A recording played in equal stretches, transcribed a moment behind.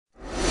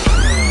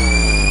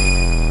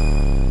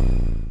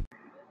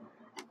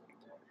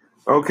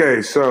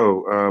Okay,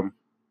 so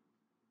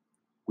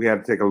we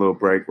had to take a little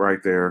break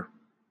right there.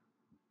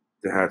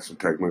 They had some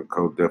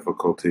technical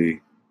difficulty.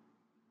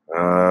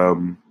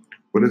 Um,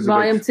 what is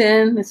Volume it?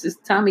 10. This is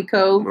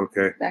Tomeicko.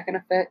 Okay. Back in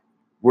effect.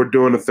 We're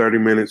doing a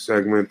 30-minute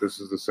segment. This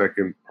is the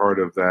second part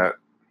of that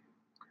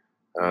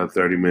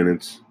 30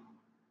 minutes.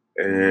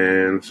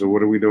 And so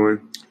what are we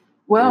doing?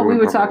 Well, we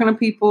were talking to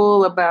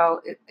people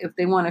about if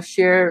they want to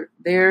share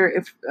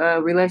their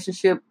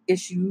relationship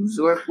issues,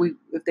 or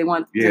if they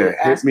want to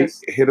ask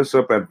us. Hit us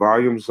up at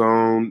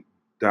volumezone.gmail,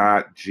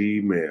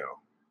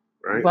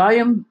 right?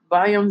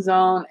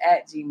 Volumezone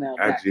at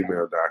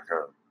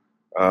gmail.com.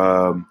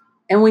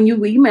 And when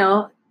you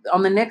email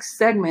on the next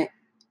segment,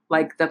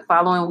 like the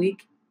following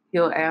week,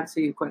 he'll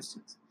answer your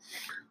questions.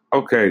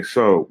 Okay,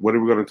 so what are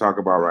we going to talk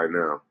about right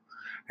now?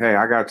 Hey,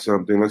 I got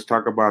something. Let's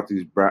talk about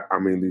these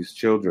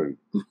children.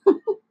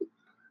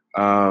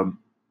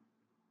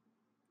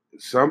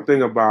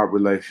 Something about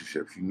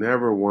relationships. You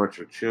never want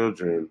your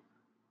children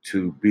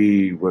to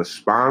be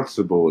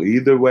responsible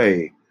either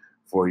way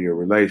for your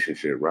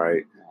relationship,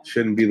 right?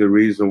 Shouldn't be the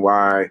reason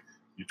why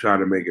you try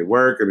to make it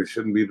work, and it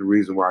shouldn't be the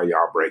reason why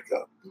y'all break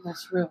up.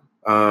 That's real.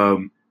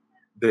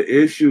 The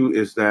issue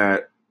is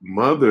that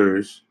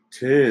mothers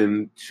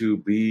tend to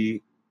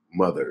be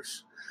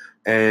mothers.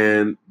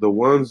 And the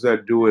ones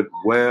that do it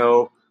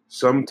well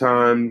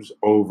sometimes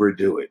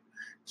overdo it.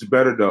 It's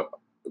better to,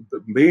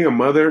 being a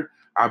mother,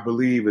 I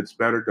believe it's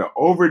better to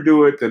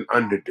overdo it than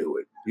underdo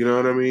it. You know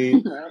what I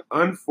mean?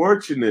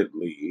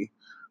 Unfortunately,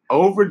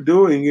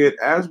 overdoing it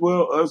as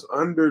well as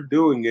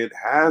underdoing it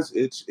has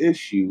its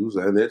issues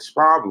and its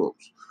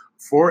problems.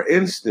 For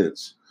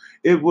instance,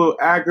 it will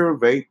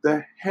aggravate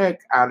the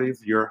heck out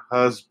of your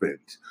husband.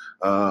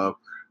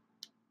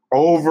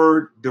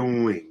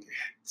 Overdoing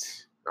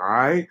it. All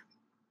right?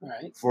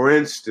 Right. For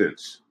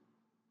instance,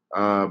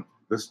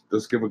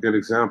 let's give a good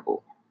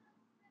example.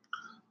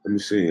 Let me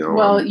see.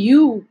 Well,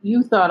 you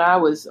thought I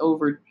was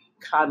over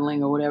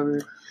coddling or whatever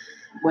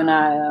when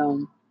I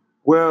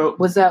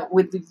was out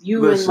with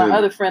you and my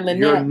other friend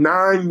Lynette. Your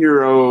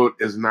 9-year-old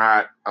is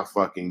not a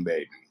fucking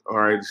baby. All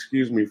right,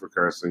 excuse me for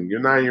cursing. Your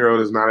 9-year-old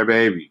is not a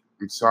baby.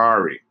 I'm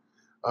sorry.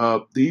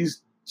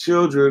 These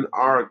children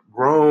are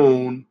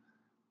grown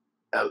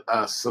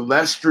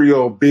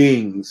celestial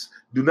beings.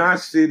 Do not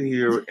sit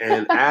here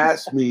and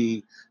ask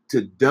me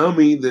to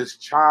dummy this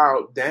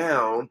child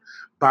down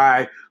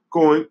by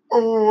going,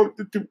 oh,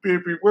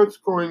 baby, what's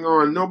going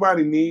on?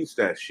 Nobody needs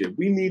that shit.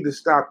 We need to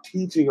stop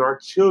teaching our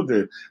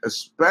children,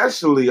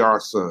 especially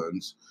our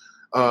sons,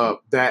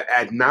 that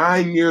at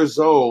 9 years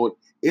old,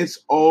 it's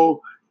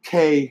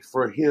okay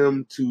for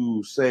him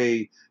to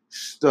say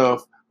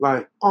stuff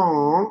like,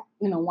 oh,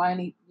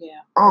 whiny,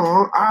 yeah.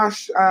 Oh, I'll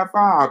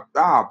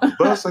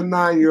bust a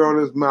 9-year-old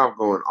in his mouth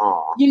going,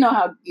 oh. You know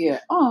how, yeah,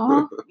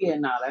 yeah,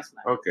 no, that's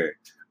not. Okay,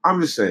 I'm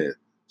just saying.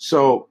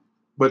 So,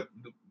 but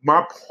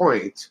my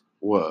point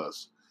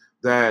was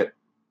that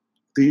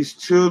these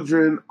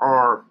children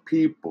are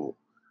people.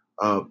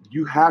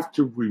 You have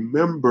to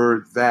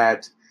remember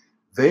that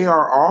they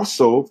are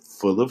also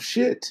full of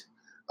shit.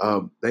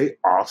 They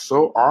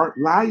also are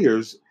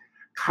liars,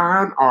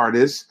 con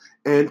artists,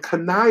 and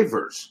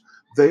connivers.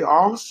 They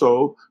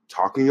also,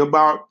 talking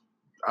about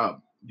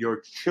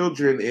your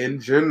children in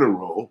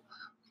general,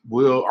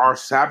 are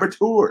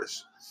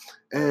saboteurs.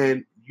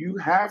 And you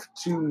have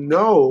to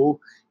know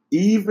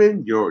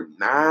even your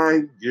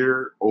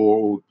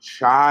 9-year-old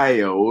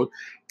child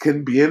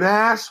can be an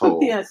asshole.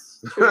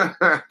 Yes.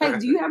 Hey,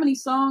 do you have any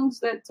songs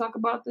that talk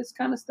about this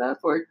kind of stuff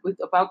or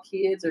about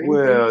kids or anything?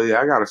 Well,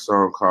 yeah, I got a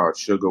song called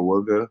Sugar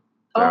Wooga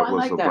that was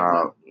like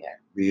about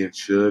me and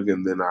Suge,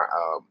 and then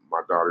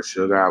my daughter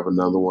Suge. I have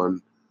another one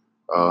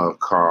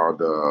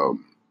called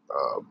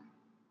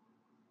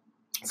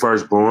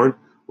Firstborn,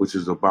 which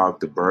is about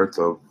the birth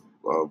of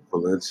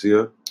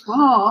Valencia.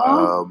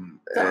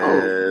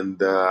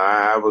 And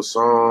I have a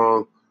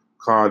song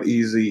called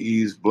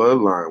Eazy-E's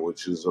Bloodline,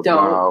 which is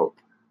about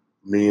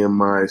me and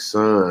my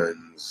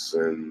sons,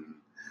 and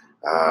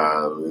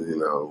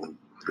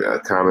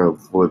kind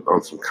of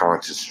on some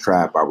conscious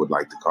trap, I would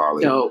like to call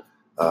it.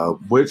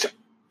 Which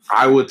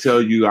I would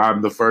tell you,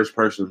 I'm the first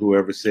person who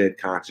ever said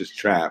conscious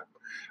trap.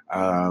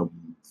 A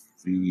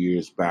few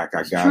years back,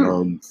 I got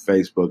on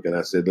Facebook and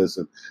I said,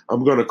 "Listen,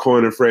 I'm going to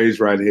coin a phrase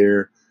right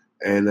here,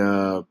 and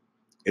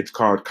it's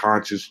called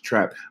conscious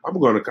trap. I'm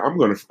gonna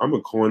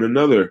coin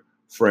another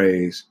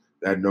phrase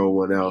that no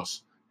one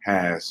else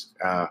has.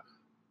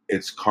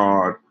 It's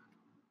called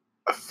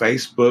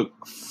Facebook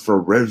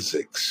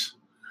forensics.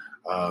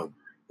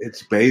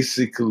 It's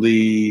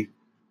basically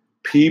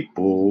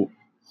people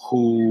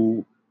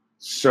who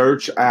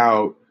search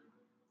out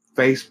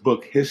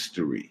Facebook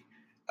history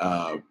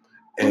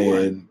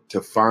and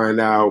to find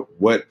out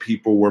what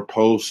people were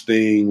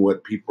posting,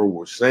 what people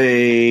were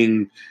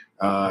saying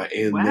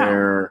in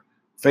their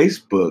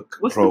Facebook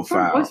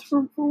profile. What's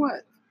for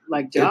what?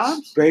 Like jobs?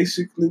 It's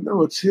basically,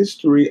 no, it's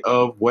history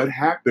of what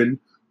happened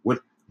when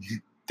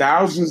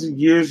thousands of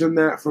years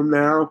from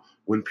now,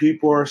 when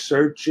people are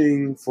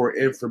searching for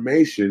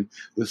information,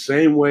 the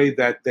same way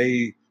that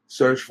they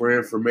search for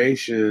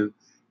information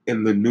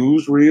in the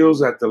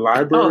newsreels at the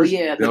libraries,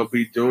 they'll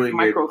be doing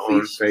it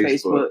on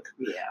Facebook.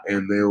 Yeah.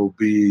 And they'll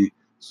be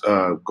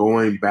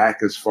going back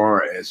as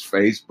far as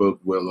Facebook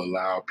will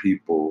allow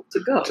people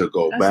to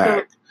go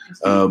back.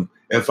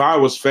 If I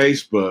was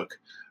Facebook,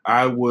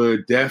 I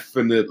would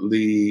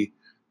definitely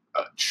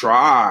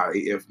try,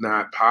 if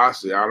not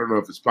possibly, I don't know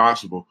if it's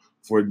possible,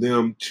 for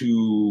them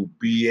to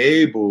be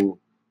able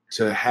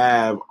to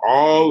have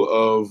all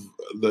of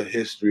the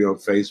history on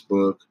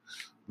Facebook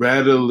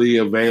readily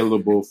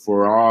available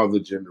for all the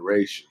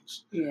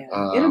generations.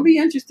 Yeah, it'll be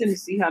interesting to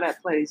see how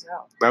that plays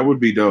out. That would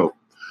be dope.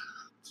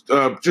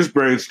 Just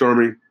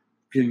brainstorming.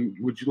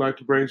 Would you like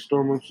to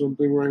brainstorm on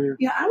something right here?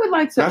 Yeah, I would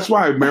like to. That's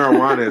why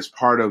marijuana is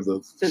part of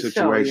the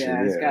situation.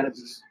 Show, it's got to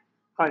be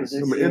part of this.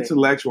 Some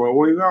intellectual.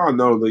 Well, you all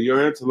know that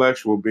your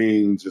intellectual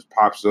being just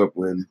pops up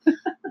when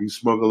you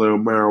smoke a little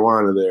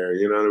marijuana there.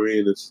 You know what I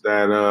mean? It's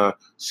that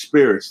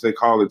spirits. They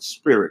call it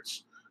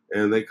spirits.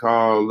 And they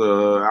call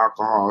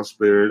alcohol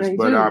spirits,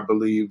 but I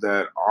believe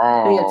that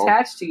they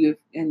attach to you,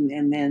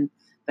 and then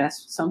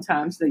that's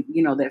sometimes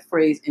that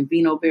phrase "in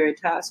vino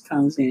veritas"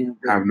 comes in.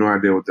 I have no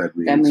idea what that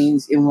means. That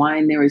means in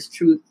wine there is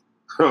truth.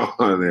 Oh,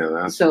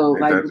 yeah, so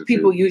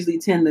people usually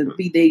tend to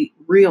be their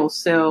real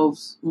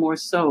selves more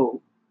so.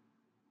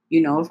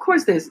 Of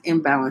course, there's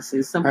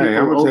imbalances. Some people.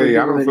 I'm gonna tell you,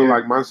 I don't feel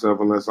like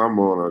myself unless I'm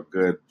on a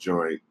good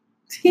joint.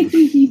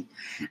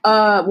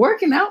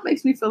 Working out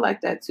makes me feel like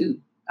that too.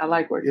 I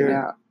like working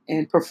out.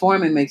 And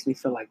performing makes me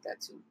feel like that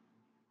too.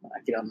 When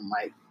I get on the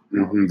mic,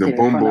 the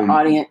boom boom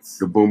audience,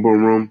 the boom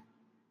boom room.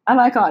 I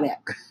like all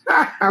that.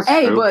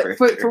 Hey, but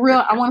for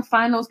real, I want to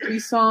find those 3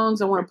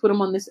 songs. I want to put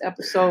them on this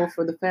episode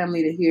for the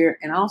family to hear.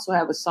 And I also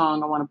have a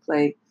song I want to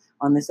play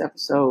on this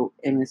episode,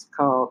 and it's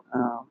called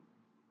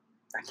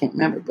I can't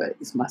remember, but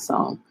it's my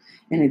song,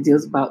 and it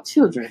deals about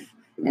children.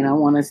 And I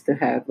want us to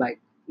have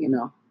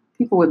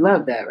people would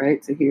love that,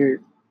 right? To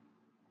hear.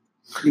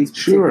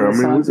 Sure, I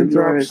mean, we can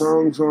drop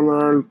songs on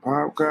our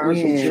podcast.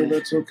 Yeah. I'm sure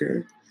that's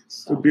okay.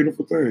 It's a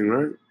beautiful thing,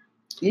 right?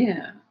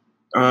 Yeah.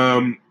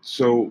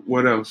 So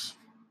what else?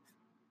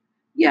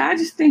 Yeah, I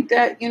just think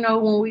that,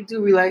 when we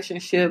do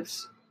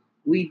relationships,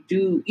 we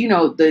do,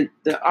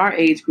 our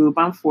age group,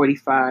 I'm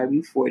 45,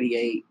 you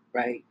 48,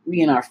 right?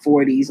 We in our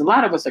 40s. A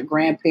lot of us are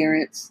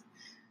grandparents.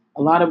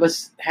 A lot of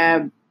us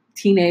have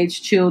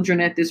teenage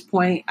children at this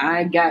point.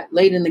 I got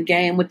late in the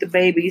game with the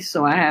babies,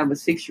 so I have a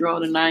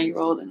 6-year-old, a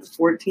 9-year-old, and a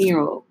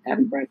 14-year-old.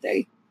 Happy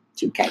birthday,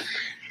 2K.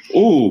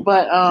 Ooh,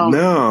 but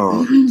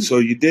no. So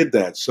you did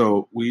that.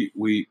 So we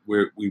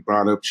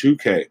brought up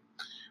 2K,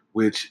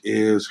 which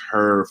is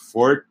her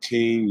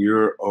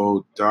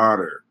 14-year-old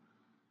daughter.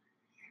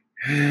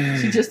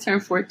 She just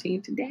turned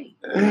 14 today.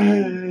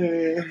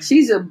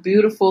 She's a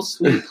beautiful,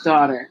 sweet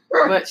daughter,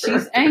 but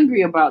she's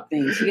angry about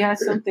things. She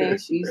has some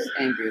things she's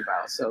angry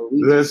about. So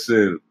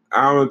listen,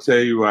 I'm gonna tell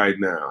you right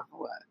now.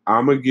 What?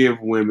 I'm gonna give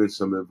women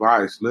some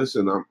advice.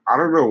 Listen, I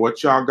don't know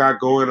what y'all got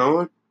going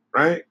on,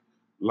 right?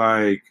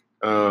 Like,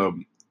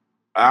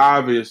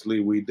 obviously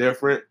we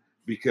different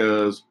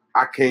because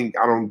I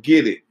don't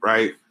get it,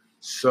 right?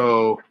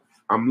 So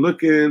I'm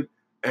looking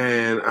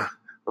and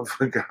I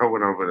forgot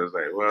what I'm going to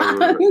say. Well,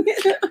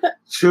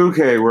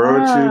 2K, we're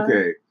on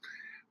 2K.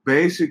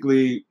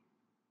 Basically,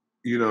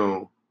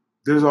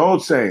 there's an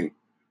old saying,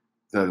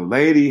 the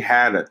lady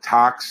had a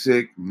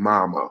toxic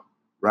mama,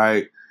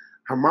 right?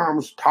 Her mom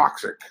was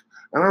toxic.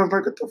 And I was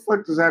like, what the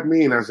fuck does that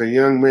mean? As a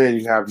young man,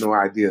 you have no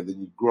idea.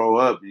 Then you grow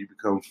up, you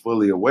become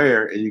fully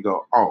aware, and you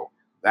go, oh,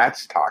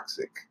 that's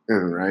toxic,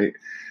 right?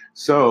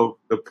 So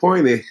the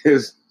point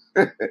is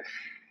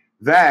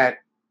that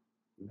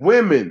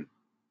women,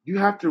 you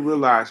have to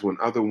realize when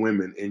other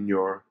women in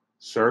your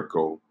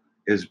circle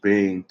is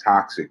being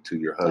toxic to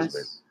your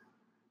husband. Yes.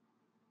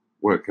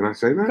 What, can I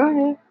say that?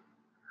 Go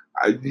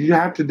ahead. You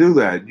have to do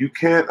that. You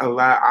can't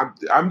allow,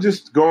 I'm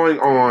just going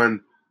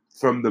on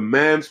from the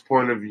man's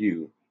point of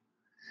view.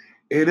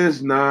 It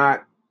is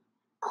not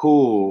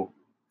cool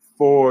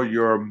for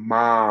your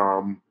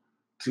mom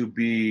to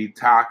be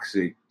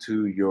toxic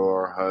to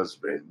your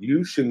husband.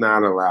 You should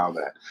not allow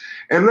that.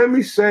 And let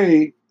me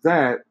say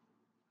that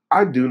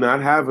I do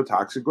not have a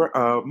toxic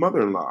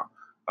mother-in-law.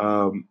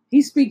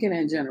 He's speaking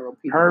in general.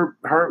 People.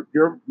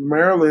 Your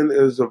Marilyn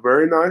is a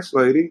very nice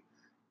lady,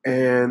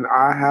 and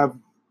I have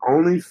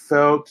only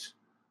felt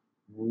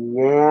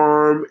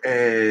warm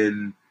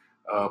and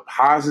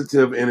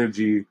positive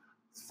energy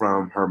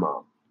from her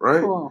mom.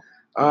 Right? Cool.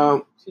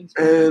 She's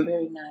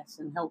very nice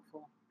and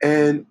helpful.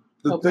 And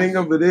the thing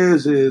of it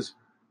is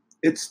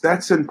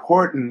that's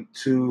important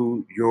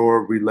to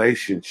your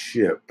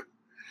relationship.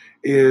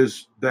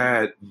 Is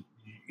that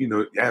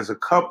as a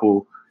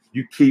couple,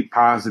 you keep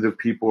positive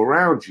people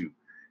around you.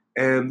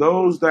 And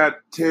those that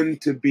tend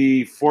to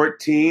be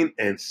 14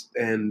 and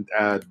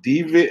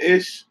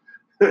diva-ish.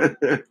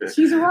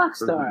 She's a rock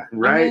star.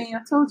 Right? I mean,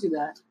 I told you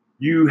that.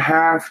 You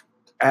have,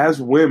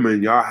 as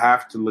women, y'all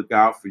have to look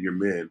out for your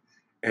men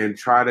and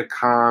try to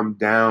calm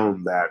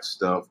down that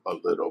stuff a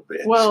little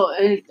bit. Well,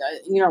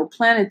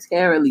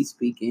 planetarily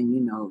speaking,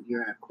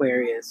 you're an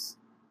Aquarius.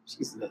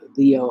 She's a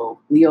Leo.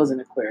 Leo's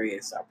and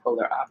Aquarius are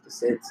polar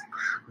opposites.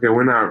 Okay,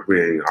 we're not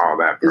being all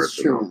that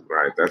personal, it's true.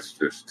 Right? That's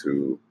just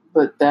too.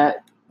 But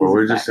that. Well,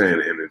 we're just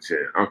saying in the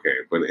chin. Okay,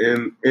 but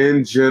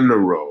in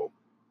general,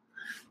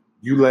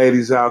 you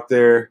ladies out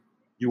there,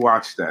 you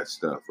watch that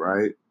stuff,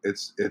 right?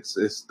 It's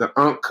the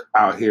unk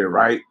out here,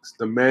 right? It's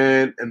the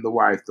man and the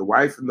wife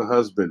and the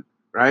husband,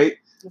 right?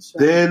 That's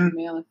right.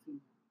 Then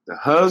the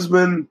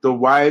husband, the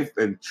wife,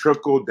 and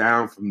trickle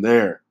down from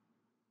there.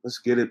 Let's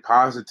get it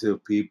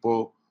positive,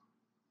 people.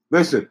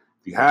 Listen,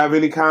 if you have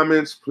any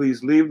comments,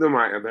 please leave them.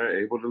 Are they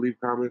able to leave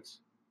comments?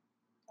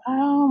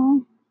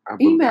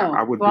 Email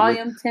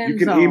volume 10. You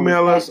can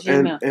email us,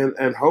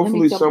 and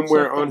hopefully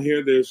somewhere on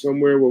here, there's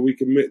somewhere where we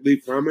can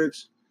leave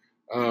comments.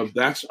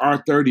 That's our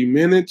 30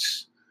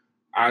 minutes.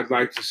 I'd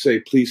like to say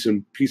peace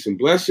and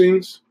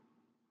blessings.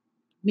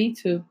 Me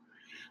too.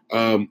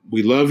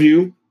 We love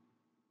you.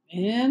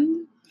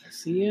 And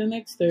see you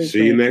next Thursday.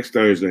 See you next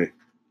Thursday.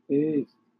 Peace.